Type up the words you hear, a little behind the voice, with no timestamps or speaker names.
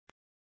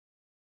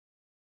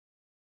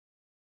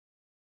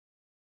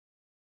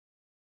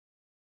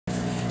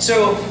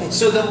So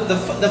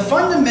the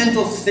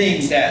fundamental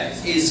thing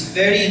that is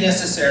very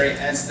necessary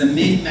as the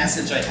main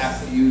message I have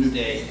for you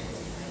today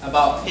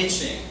about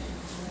pitching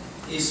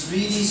is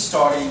really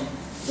starting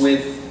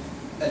with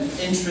an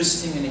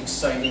interesting and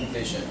exciting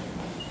vision.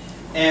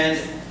 And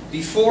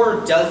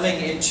before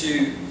delving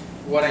into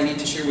what I need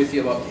to share with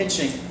you about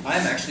pitching,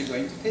 I'm actually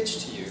going to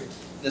pitch to you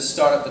the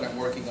startup that I'm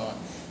working on.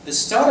 The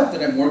startup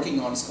that I'm working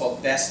on is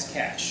called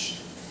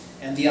bestcash.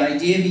 And the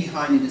idea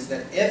behind it is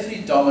that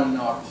every dollar in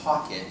our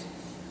pocket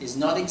is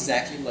not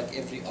exactly like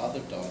every other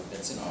dollar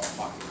that's in our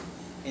pocket.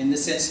 In the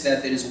sense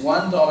that there is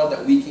 $1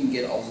 that we can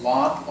get a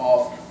lot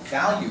of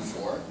value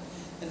for,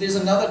 and there's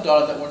another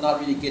dollar that we're not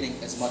really getting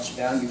as much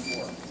value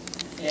for.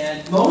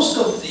 And most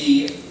of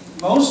the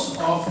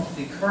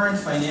current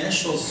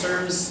financial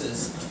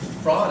services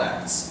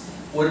products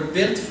were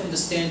built from the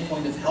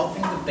standpoint of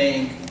helping the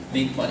bank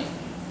make money.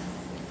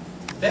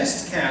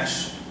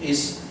 Bestcash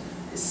is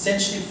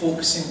essentially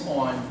focusing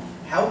on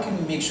how can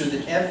we make sure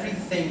that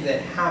everything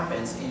that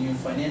happens in your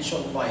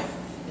financial life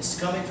is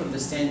coming from the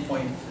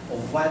standpoint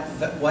of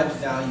what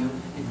value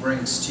it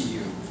brings to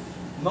you.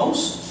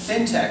 Most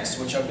fintechs,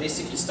 which are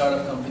basically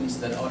startup companies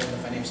that are in the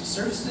financial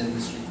services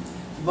industry,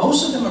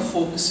 most of them are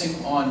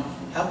focusing on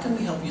how can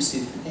we help you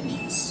save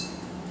pennies.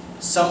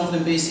 Some of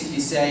them basically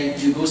say,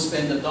 you go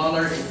spend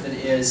 $1, if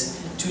it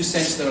is 2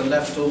 cents that are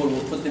left over,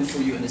 we'll put them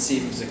for you in a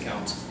savings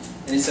account.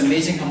 And it's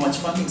amazing how much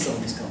funding some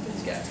of these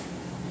companies get.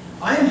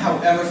 I am,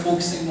 however,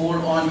 focusing more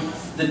on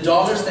the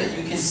dollars that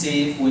you can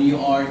save when you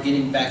are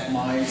getting back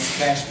miles,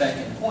 cash back,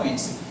 and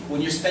points,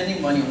 when you're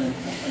spending money on an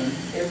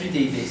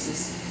everyday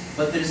basis.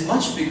 But there is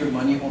much bigger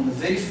money on the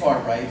very far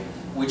right,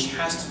 which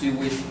has to do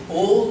with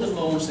all the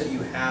loans that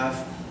you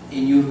have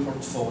in your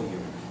portfolio.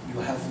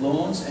 You have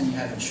loans and you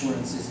have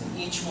insurances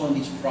in each one of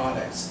these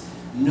products.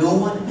 No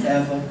one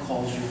ever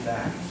calls you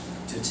back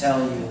to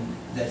tell you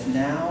that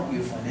now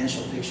your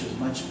financial picture is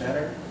much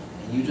better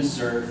and you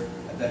deserve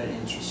a better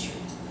interest rate.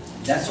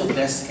 That's what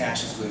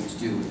bestcash is going to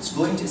do. It's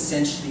going to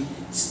essentially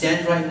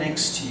stand right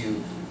next to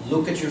you,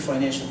 look at your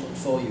financial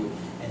portfolio,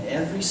 and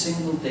every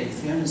single day,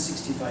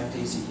 365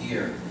 days a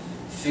year,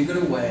 figure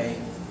a way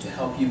to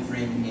help you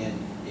bring in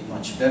a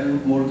much better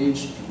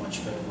mortgage, a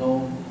much better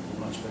loan, a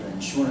much better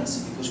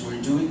insurance, because we're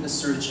doing the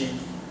searching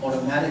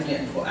automatically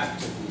and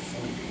proactively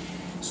for you.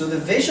 So the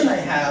vision I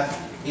have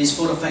is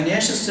for a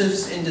financial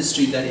service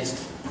industry that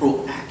is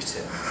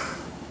proactive,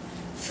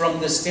 from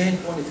the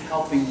standpoint of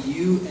helping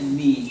you and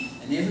me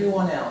and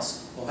everyone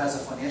else who has a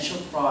financial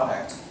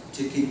product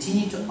to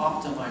continue to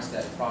optimize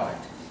that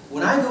product.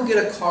 When I go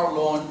get a car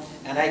loan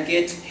and I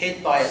get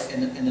hit by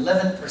an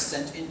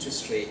 11%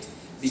 interest rate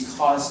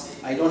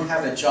because I don't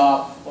have a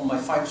job or my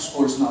FICO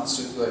score is not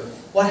so good,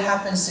 what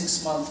happens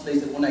 6 months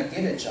later when I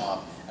get a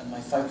job and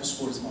my FICO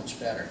score is much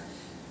better?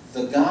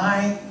 The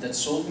guy that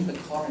sold me the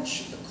car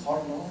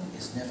loan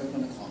is never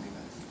going to call me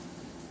back.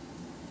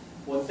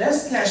 What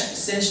bestcash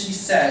essentially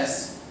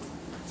says,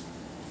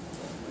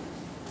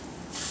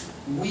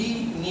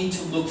 we need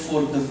to look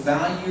for the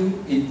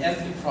value in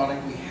every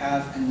product we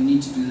have, and we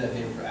need to do that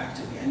very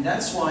proactively. And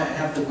that's why I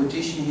have the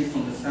quotation here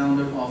from the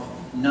founder of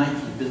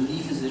Nike,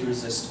 "Belief is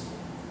irresistible."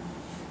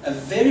 A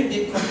very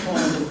big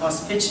component of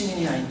us pitching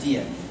any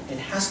idea, it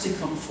has to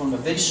come from a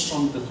very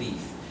strong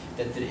belief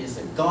that there is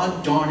a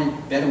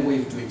god-darn better way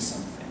of doing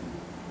something.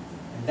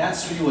 And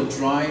that's really what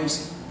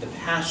drives the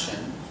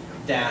passion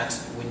that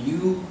when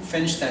you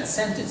finish that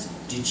sentence,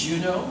 did you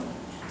know?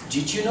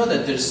 Did you know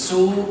that there's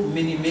so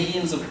many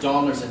millions of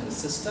dollars in the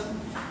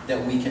system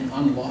that we can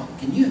unlock?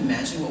 Can you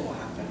imagine what will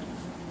happen?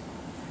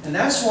 And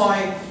that's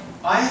why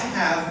I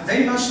have,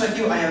 very much like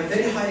you, I have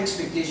very high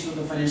expectations of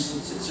the financial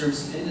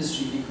services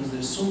industry because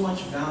there's so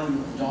much value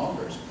in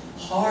dollars,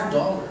 hard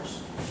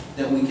dollars,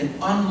 that we can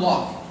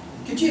unlock.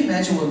 Could you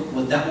imagine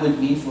what that would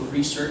mean for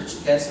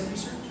research, cancer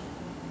research?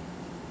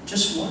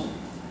 Just one.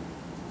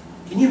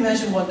 Can you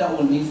imagine what that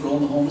would mean for all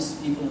the homeless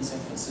people in San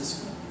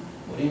Francisco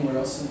or anywhere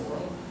else in the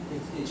world?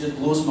 It just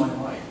blows my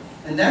mind.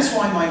 And that's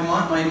why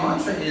my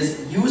mantra is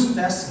use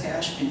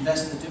bestcash,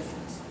 invest the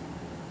difference.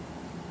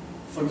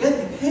 Forget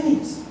the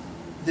pennies.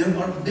 There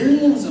are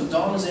billions of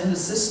dollars in the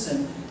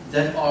system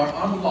that are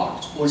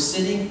unlocked or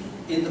sitting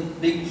in the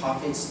big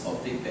pockets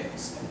of big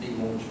banks and big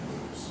mortgage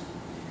brokers.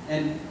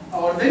 And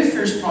our very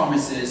first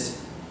promise is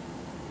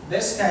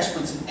bestcash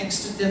puts an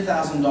extra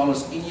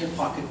 $10,000 in your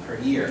pocket per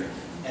year.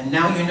 And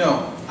now you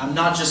know, I'm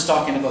not just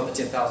talking about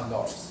the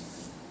 $10,000.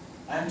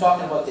 I'm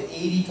talking about the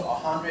 80 to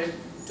 100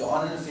 to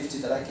 150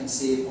 that I can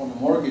save on a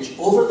mortgage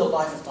over the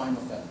lifetime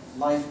of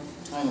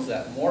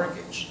that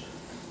mortgage.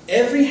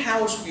 Every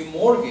house we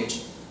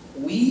mortgage,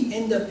 we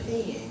end up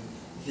paying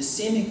the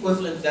same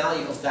equivalent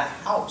value of that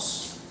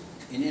house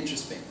in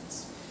interest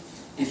payments.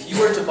 If you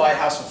were to buy a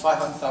house for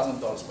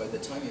 $500,000, by the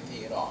time you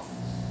pay it off,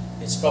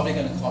 it's probably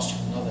going to cost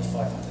you another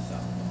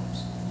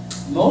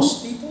 $500,000.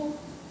 Most people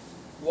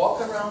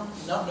walk around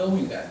not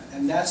knowing that,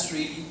 and that's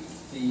really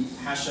the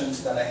passion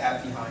that I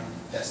have behind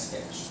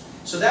bestcash.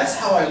 So that's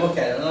how I look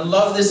at it, and I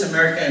love this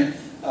American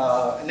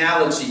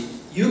analogy.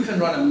 You can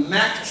run a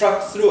Mack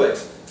truck through it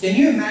Can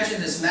you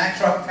imagine this Mack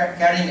truck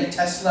carrying a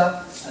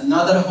Tesla,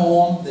 another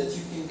home that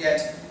you can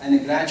get, and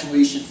a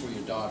graduation for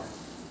your daughter?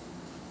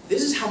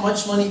 This is how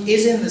much money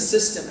is in the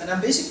system, and I'm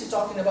basically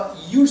talking about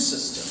your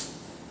system.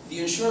 The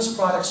insurance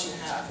products you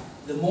have,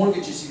 the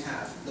mortgages you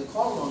have, the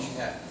car loans you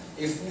have.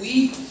 If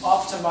we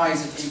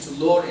optimize it into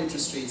lower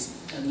interest rates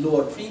and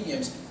lower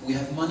premiums, we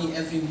have money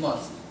every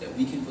month that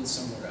we can put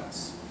somewhere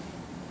else.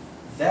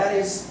 That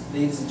is,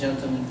 ladies and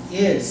gentlemen,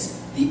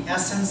 is the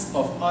essence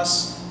of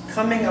us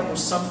coming up with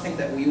something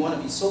that we want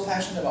to be so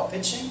passionate about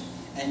pitching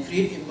and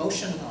create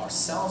emotion in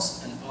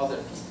ourselves and other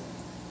people.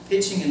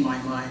 Pitching, in my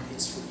mind,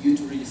 is for you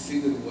to really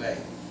figure a way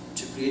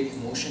to create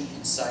emotion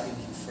inside of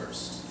you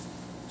first,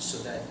 so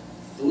that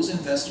those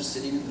investors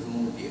sitting in the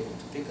room will be able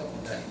to pick up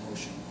on that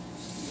emotion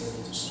and be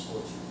able to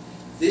support you.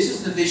 This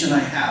is the vision I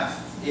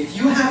have. If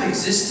you have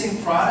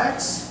existing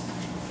products,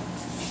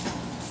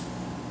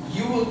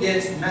 you will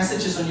get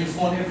messages on your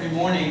phone every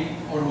morning,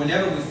 or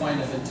whenever we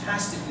find a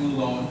fantastic new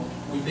loan.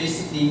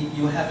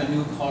 You have a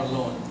new car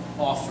loan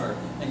offer,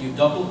 and you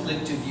double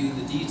click to view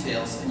the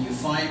details, and you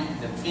find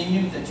the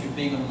premium that you're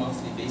paying on a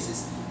monthly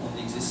basis on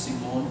the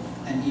existing loan,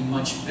 and a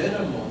much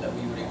better loan that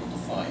we were able to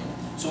find.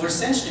 So we're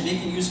essentially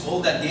making use of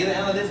all that data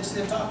analytics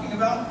they're talking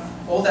about,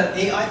 all that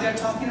AI they're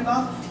talking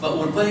about, but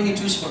we're putting it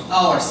to use for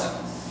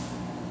ourselves.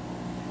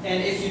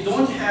 And if you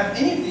don't have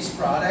any of these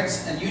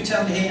products, and you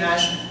tell me, hey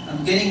Ash,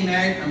 I'm getting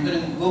married, I'm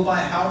going to go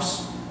buy a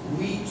house,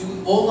 we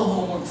do all the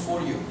homework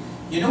for you.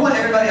 You know what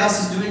everybody else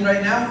is doing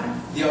right now?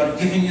 They are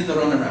giving you the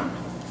runaround.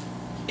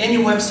 Any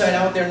website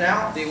out there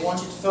now, they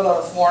want you to fill out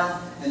a form,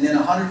 and then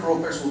 100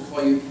 brokers will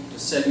call you to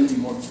sell you a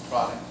mortgage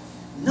product.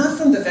 Not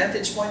from the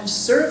vantage point of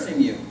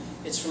serving you.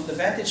 It's from the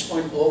vantage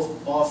point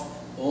of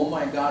oh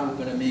my God, we're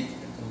going to make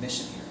a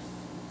commission here.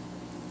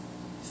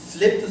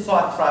 Flip the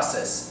thought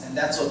process, and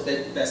that's what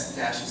Best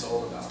Cash is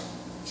all about.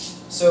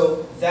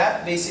 So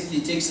that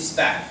basically takes us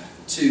back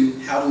to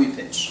how do we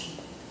pitch,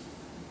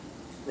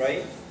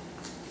 right?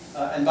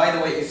 And by the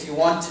way, if you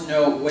want to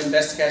know when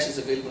Best Cash is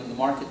available in the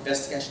market,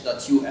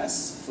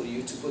 bestcash.us for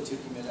you to put your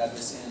email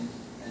address in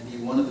and be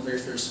one of the very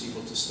first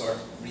people to start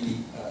really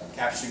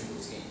capturing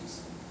those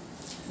gains.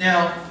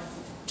 Now,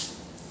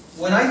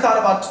 when I thought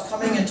about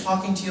coming and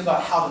talking to you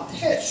about how to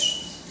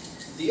pitch,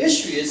 the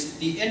issue is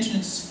the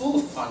internet is full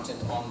of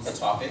content on the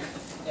topic,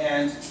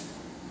 and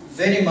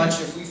very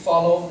much if we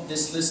follow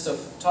this list of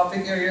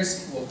topic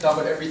areas, we'll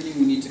cover everything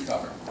we need to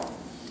cover.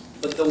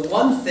 But the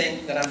one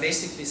thing that I'm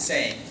basically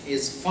saying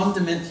is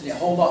fundamentally a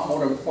whole lot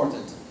more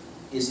important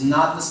is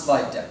not the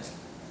slide deck.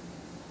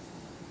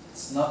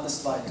 It's not the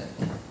slide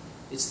deck.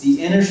 It's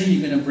the energy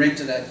you're going to bring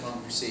to that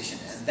conversation.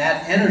 And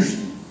that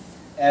energy,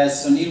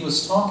 as Sunil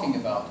was talking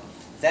about,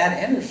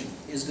 that energy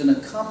is going to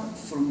come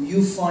from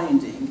you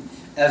finding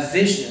a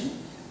vision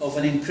of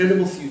an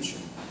incredible future.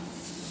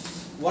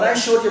 What I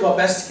showed you about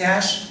Best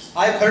Cash,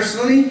 I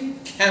personally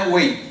can't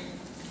wait.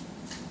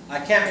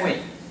 I can't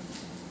wait.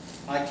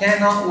 I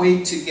cannot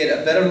wait to get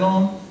a better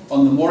loan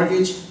on the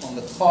mortgage, on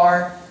the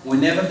car,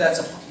 whenever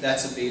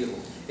that's available.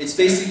 It's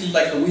basically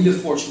like a wheel of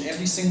fortune.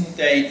 Every single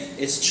day,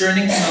 it's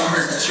churning the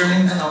numbers, it's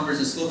churning the numbers,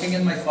 it's looking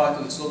at my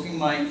FICO, it's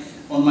looking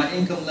on my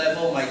income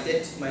level, my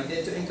debt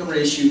to income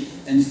ratio,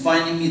 and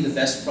finding me the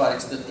best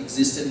products that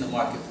existed in the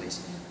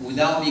marketplace,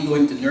 without me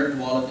going to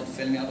NerdWallet and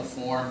filling out a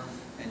form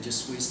and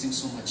just wasting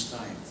so much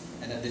time.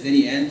 And at the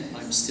very end,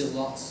 I'm still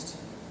lost.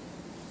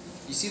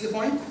 You see the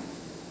point?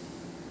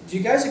 Do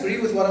you guys agree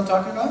with what I'm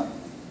talking about?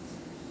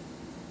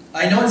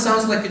 I know it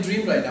sounds like a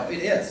dream right now.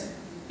 It is.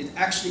 It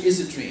actually is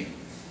a dream.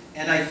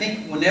 And I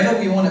think whenever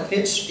we want to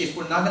pitch, if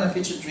we're not going to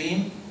pitch a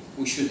dream,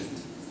 we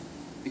shouldn't.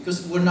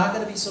 Because we're not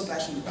going to be so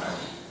passionate about it.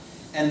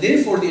 And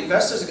therefore, the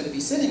investors are going to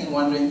be sitting and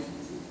wondering,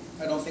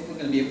 I don't think we're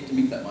going to be able to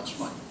make that much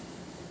money.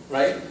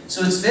 Right?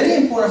 So it's very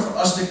important for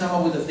us to come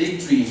up with a big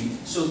dream.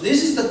 So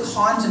this is the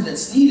content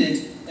that's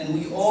needed, and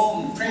we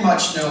all pretty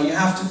much know you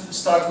have to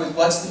start with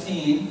what's the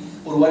pain,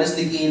 or what is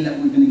the gain that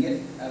we're going to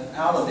get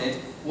out of it?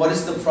 What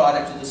is the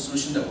product or the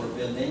solution that we're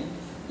building?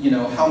 You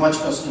know, how much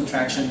customer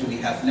traction do we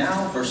have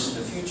now versus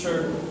the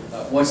future?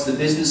 What's the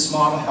business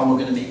model? How we're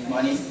going to make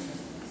money?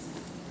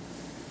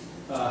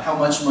 How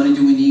much money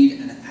do we need,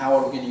 and how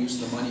are we going to use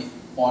the money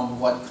on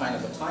what kind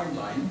of a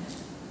timeline?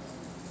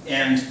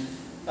 And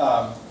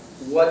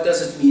what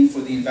does it mean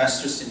for the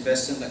investors to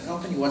invest in the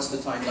company? What's the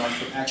timeline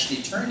for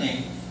actually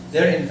turning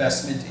their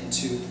investment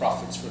into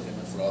profits for them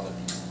and for other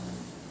people?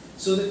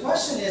 So the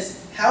question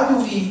is, how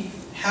do we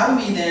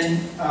then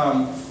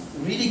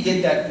really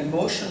get that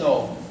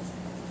emotional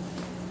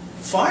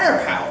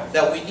firepower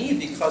that we need?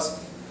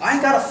 Because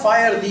I gotta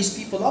fire these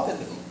people up in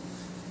the room.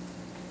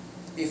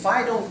 If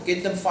I don't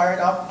get them fired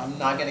up, I'm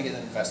not gonna get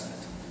an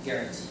investment,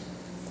 guaranteed.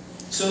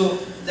 So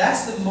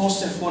that's the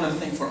most important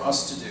thing for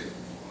us to do.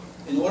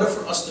 In order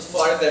for us to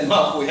fire them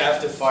up, we have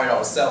to fire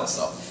ourselves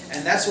up.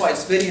 And that's why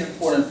it's very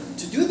important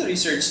to do the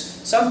research.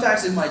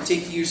 Sometimes it might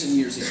take years and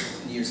years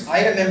and years.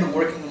 I remember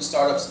working on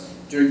startups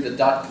during the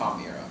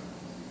dot-com era.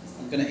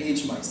 I'm going to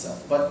age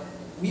myself. But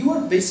we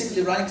were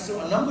basically running through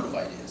a number of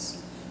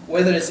ideas.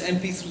 Whether it's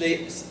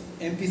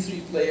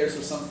MP3 players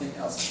or something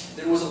else.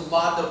 There was a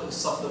lot of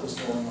stuff that was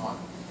going on.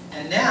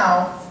 And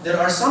now, there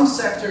are some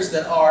sectors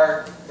that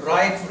are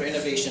ripe for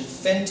innovation.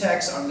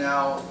 Fintechs are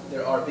now,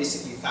 there are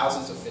basically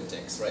thousands of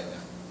fintechs right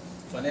now.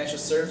 Financial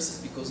services,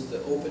 because of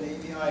the open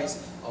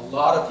APIs, a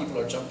lot of people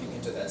are jumping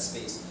into that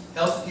space.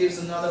 Healthcare is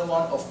another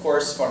one. Of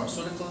course,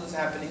 pharmaceutical is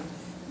happening.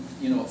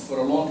 You know, for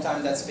a long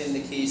time that's been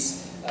the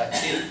case.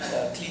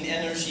 Clean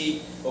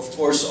energy, of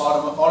course,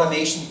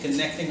 automation,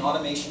 connecting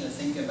automation and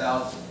thinking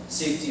about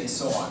safety and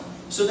so on.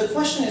 So the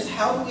question is,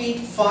 how do we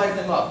fire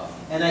them up?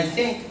 And I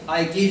think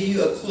I gave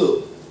you a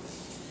clue.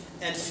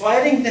 And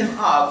firing them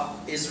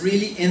up is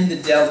really in the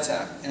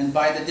delta. And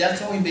by the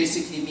delta, we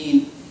basically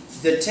mean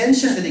the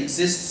tension that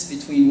exists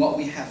between what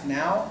we have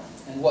now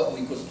and what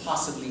we could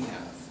possibly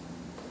have.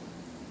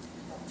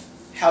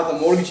 How the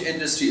mortgage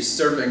industry is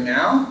serving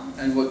now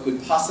and what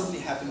could possibly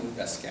happen with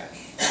bestcash.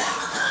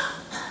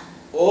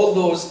 All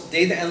those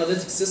data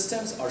analytic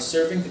systems are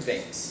serving the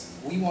banks.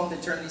 We want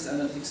to turn these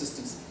analytic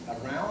systems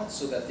around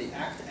so that they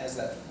act as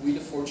that wheel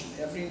of fortune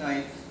every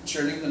night,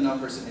 churning the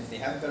numbers, and if they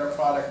have a better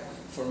product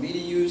for me to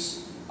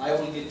use, I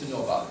will get to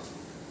know about it.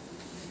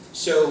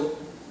 So,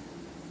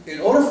 in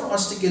order for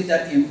us to get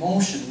that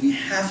emotion, we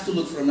have to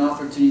look for an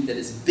opportunity that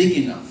is big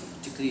enough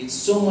to create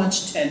so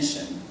much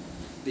tension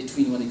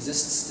between what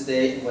exists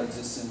today and what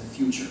exists in the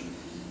future.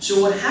 So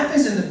what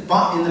happens in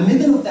the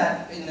middle of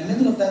that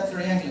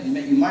triangle,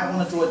 you might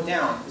want to draw it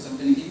down because I'm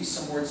going to give you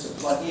some words to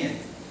plug in.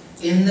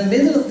 In the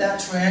middle of that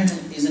triangle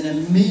is an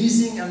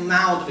amazing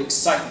amount of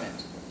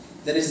excitement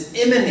that is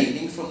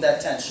emanating from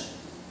that tension.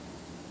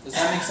 Does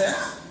that make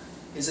sense?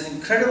 It's an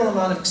incredible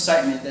amount of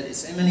excitement that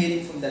is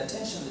emanating from that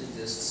tension that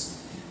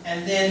exists.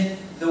 And then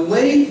the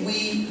way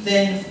we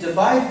then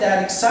divide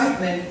that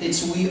excitement,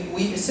 it's we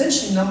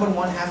essentially, number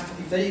one, have to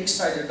be very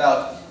excited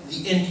about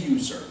the end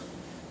user.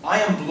 I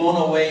am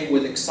blown away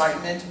with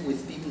excitement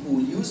with people who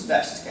will use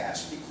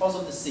bestcash because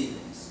of the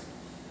savings.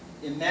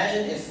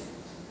 Imagine if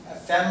a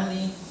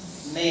family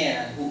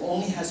man who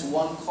only has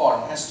one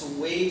car has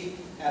to wait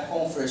at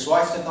home for his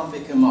wife to come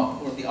pick him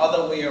up, or the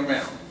other way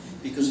around,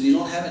 because they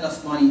don't have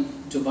enough money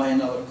to buy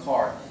another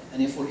car.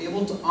 And if we're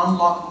able to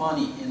unlock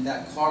money in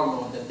that car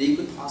loan, that they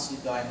could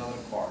possibly buy another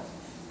car.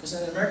 Because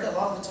in America, a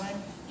lot of the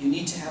time, you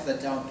need to have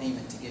that down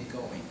payment to get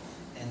going.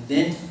 And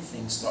then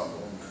things start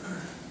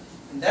going.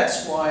 And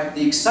that's why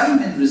the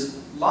excitement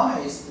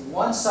lies,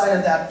 one side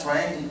of that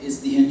triangle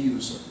is the end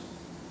user.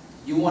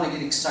 You want to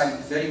get excited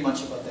very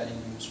much about that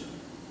end user.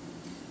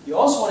 You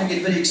also want to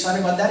get very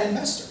excited about that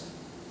investor.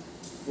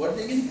 What are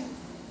they going to get?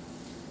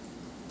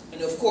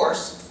 And of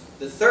course,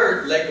 the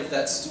third leg of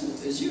that stool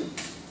is you.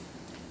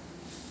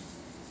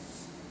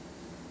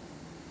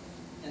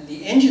 And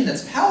the engine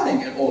that's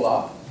powering it all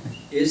up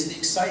is the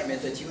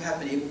excitement that you have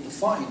been able to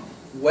find.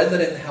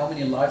 Whether and how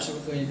many lives are we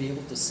going to be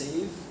able to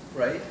save,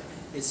 right?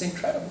 It's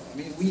incredible. I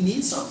mean, we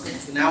need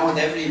something. Now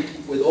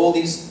with all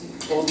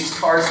these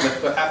cars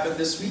that happened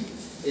this week,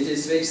 it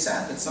is very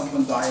sad that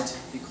someone died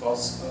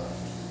because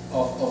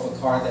of a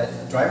car that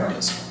a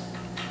driverless car.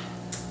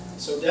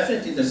 So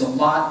definitely there's a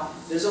lot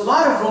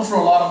of room for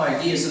a lot of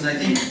ideas, and I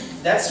think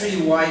that's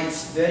really why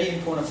it's very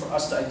important for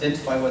us to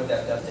identify what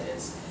that delta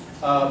is.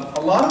 A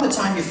lot of the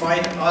time you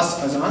find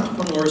us as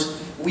entrepreneurs,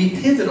 we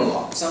pivot a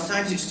lot.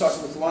 Sometimes you start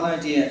with one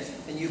idea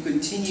and you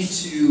continue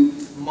to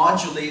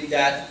modulate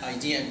that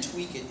idea and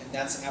tweak it, and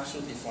that's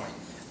absolutely fine.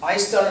 I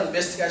started on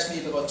bestcash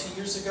maybe about 2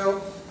 years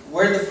ago.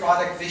 Where the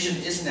product vision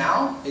is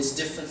now is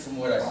different from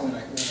when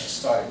I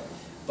started.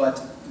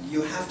 But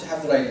you have to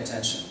have the right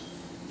intention.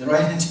 The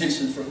right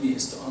intention for me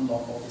is to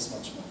unlock all this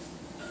much money.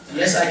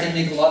 Yes, I can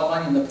make a lot of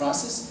money in the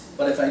process,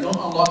 but if I don't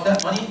unlock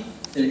that money,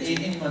 there ain't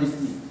any money for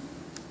me.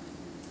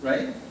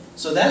 Right?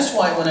 So that's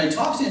why when I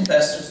talk to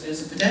investors,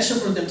 there's a potential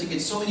for them to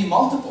get so many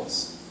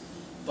multiples.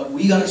 But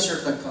we got to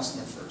serve that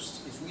customer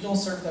first. If we don't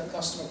serve that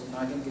customer, we're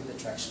not going to get the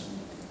traction we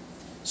need.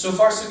 So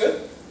far, so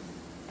good?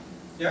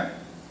 Yeah?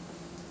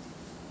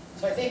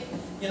 So I think,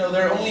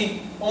 there are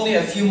only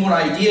a few more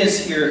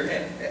ideas here,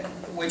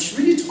 which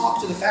really talk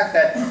to the fact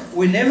that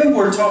whenever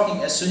we're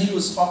talking, as Sunil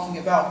was talking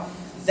about,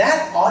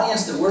 that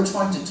audience that we're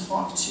trying to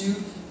talk to,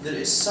 there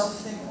is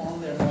something on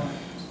their mind.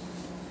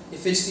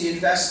 If it's the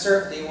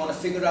investor, they want to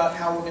figure out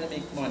how we're going to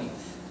make money.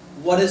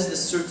 What is the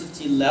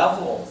certainty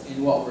level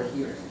in what we're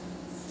hearing?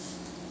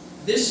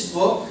 This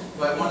book,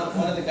 by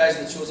one of the guys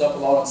that shows up a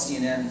lot on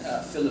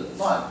CNN, Philip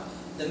Mudd,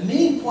 the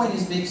main point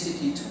is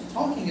basically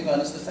talking about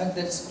is the fact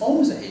that it's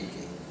always a hate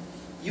game.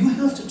 You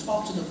have to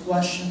talk to the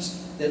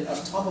questions that are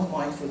top of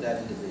mind for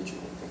that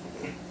individual.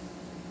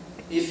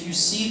 If you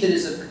see there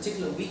is a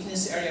particular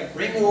weakness area,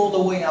 bring it all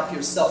the way up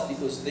yourself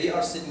because they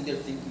are sitting there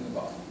thinking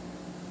about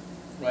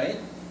it. Right?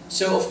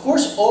 So of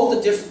course all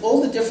the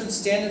different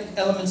standard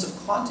elements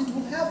of content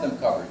will have them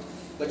covered.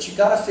 But you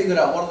got to figure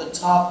out what are the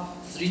top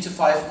 3 to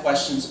 5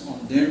 questions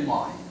on their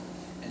mind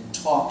and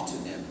talk to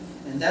them.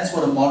 And that's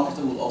what a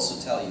marketer will also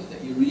tell you,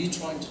 that you're really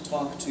trying to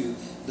talk to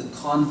the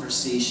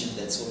conversation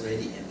that's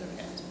already in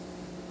their head.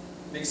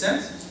 Make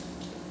sense?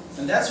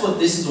 And that's what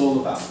this is all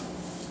about.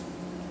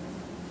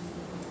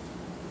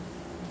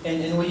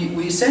 And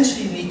we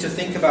essentially need to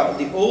think about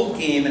the old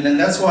game, and then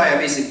that's why I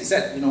basically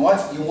said, you know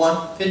what, you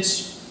want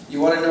pitch, you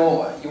want to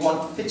know, you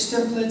want pitch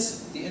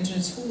templates, the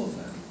internet's full of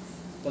them.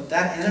 But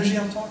that energy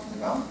I'm talking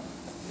about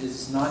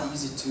is not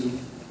easy to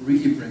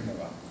really bring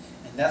about.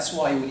 And that's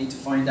why we need to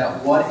find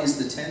out what is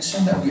the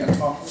tension that we are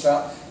talking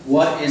about,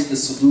 what is the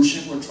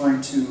solution we're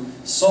trying to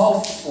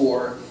solve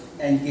for,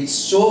 and get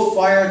so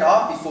fired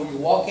up before you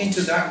walk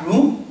into that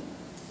room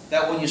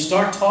that when you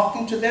start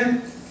talking to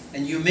them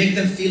and you make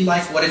them feel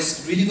like what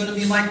it's really going to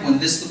be like when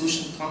this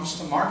solution comes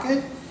to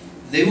market,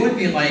 they would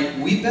be like,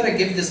 we better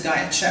give this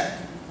guy a check.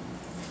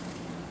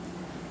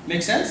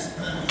 Make sense?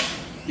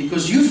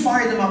 Because you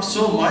fire them up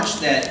so much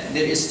that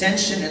there is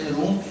tension in the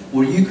room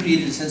where you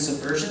create a sense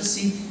of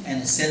urgency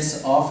and a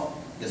sense of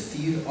the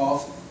fear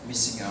of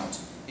missing out.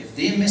 If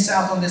they miss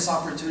out on this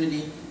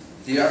opportunity,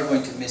 they are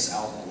going to miss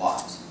out a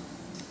lot.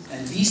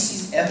 And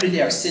VCs every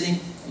day are sitting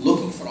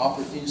looking for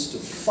opportunities to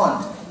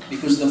fund,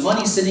 because the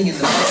money sitting in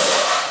the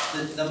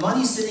bank, the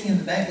money sitting in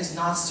the bank is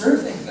not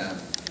serving them.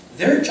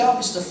 Their job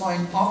is to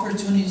find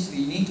opportunities.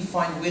 You need to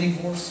find winning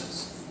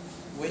horses.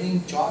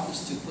 Winning job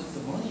is to put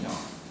the money on.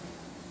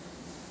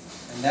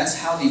 And that's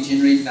how they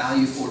generate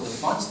value for the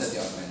funds that they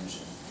are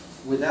managing.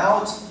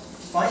 Without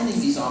finding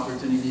these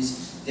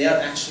opportunities, they are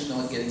actually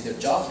not getting their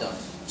job done.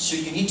 So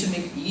you need to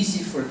make it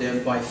easy for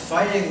them by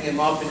firing them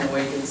up in a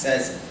way that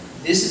says,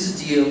 this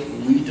is a deal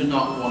we do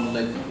not want to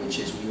let go, which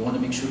is we want to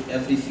make sure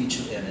every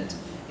feature in it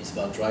is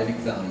about driving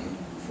value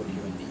for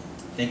you and me.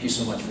 Thank you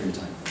so much for your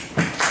time.